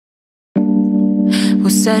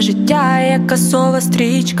Усе життя як касова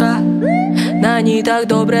стрічка, на ній так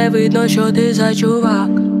добре видно, що ти за чувак.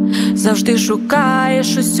 Завжди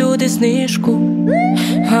шукаєш усюди знижку,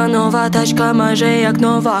 а нова тачка майже як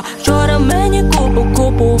нова. Вчора мені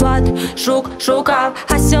купувати шукав,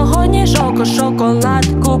 а сьогодні шоколад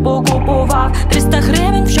купував. 300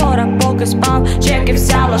 гривень вчора поки спав, чеки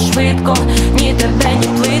взяла швидко, ні тебе, ні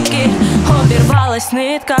плитки, обірвалась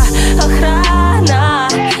нитка. Охрана,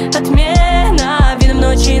 отмена, він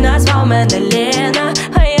вночі назвав мене Лена,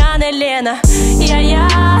 а я не Лена, я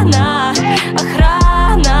Яна.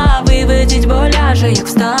 Охрана, виведіть, бо ляже, як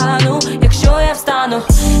встану, якщо я встану.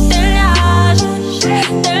 Ти ляжеш,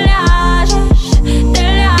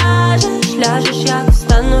 ляжеш, як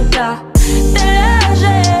встану я. Ти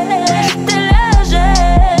ляжеш,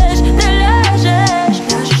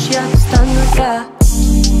 ляжеш, як встану я.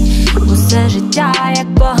 Усе життя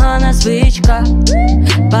як погана звичка,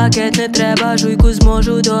 пакет не треба, жуйку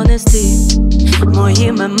зможу донести.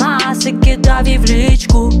 Мої мемаси кидав і в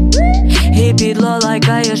лічку, і підло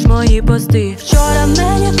лайкаєш мої пости. Вчора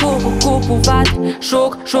мені купувати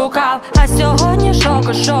шукав, а сьогодні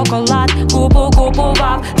шоколад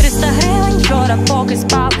купував. 300 гривень вчора поки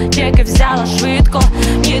спав, чеки взяла швидко,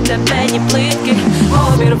 ні тебе, ні плитки,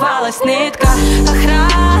 обірвалась нитка.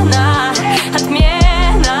 Охрана,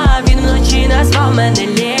 отмена, він вночі назвав мене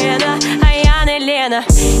Лена, а я не Лена,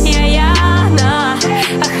 я Яна.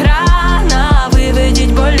 Охрана,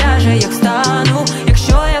 виведіть, бо ляже, як встану,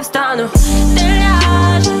 якщо я встану. Ти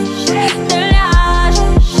ляжеш,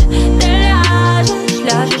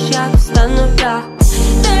 ляжеш, як встану я.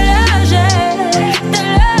 Ти ляжеш,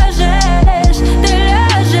 ляжеш,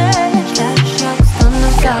 як встану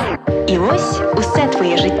я. І ось усе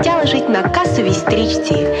твоє життя лежить на касовій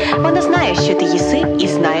стрічці. Вона знає, що ти їси, і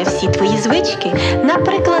знає всі твої звички.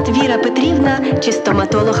 Наприклад, Віра Петрівна чи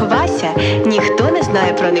стоматолог Вася. Ніхто не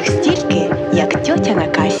знає про них стільки, як тьотя на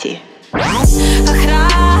касі.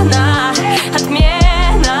 Охрана,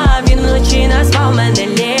 отмена, він вночі назвав мене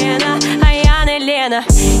Лена, а я не Лена,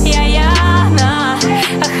 я Яна.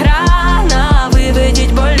 Охрана,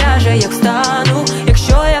 виведіть, бо ляже, як встану,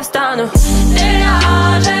 якщо я встану. Ти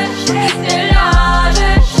ляжеш,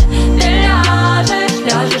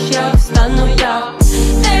 ляжеш, як встану я.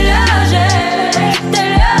 Ти ляжеш,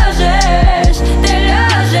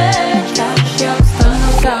 ляжеш, як встану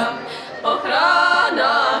я.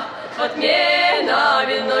 Охрана, отмена,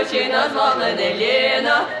 він вночі назвав мене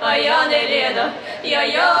Лена, а я не Лена, я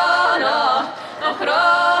Яна.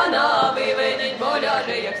 Охрана, виведіть, бо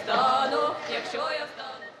ляже, як встану.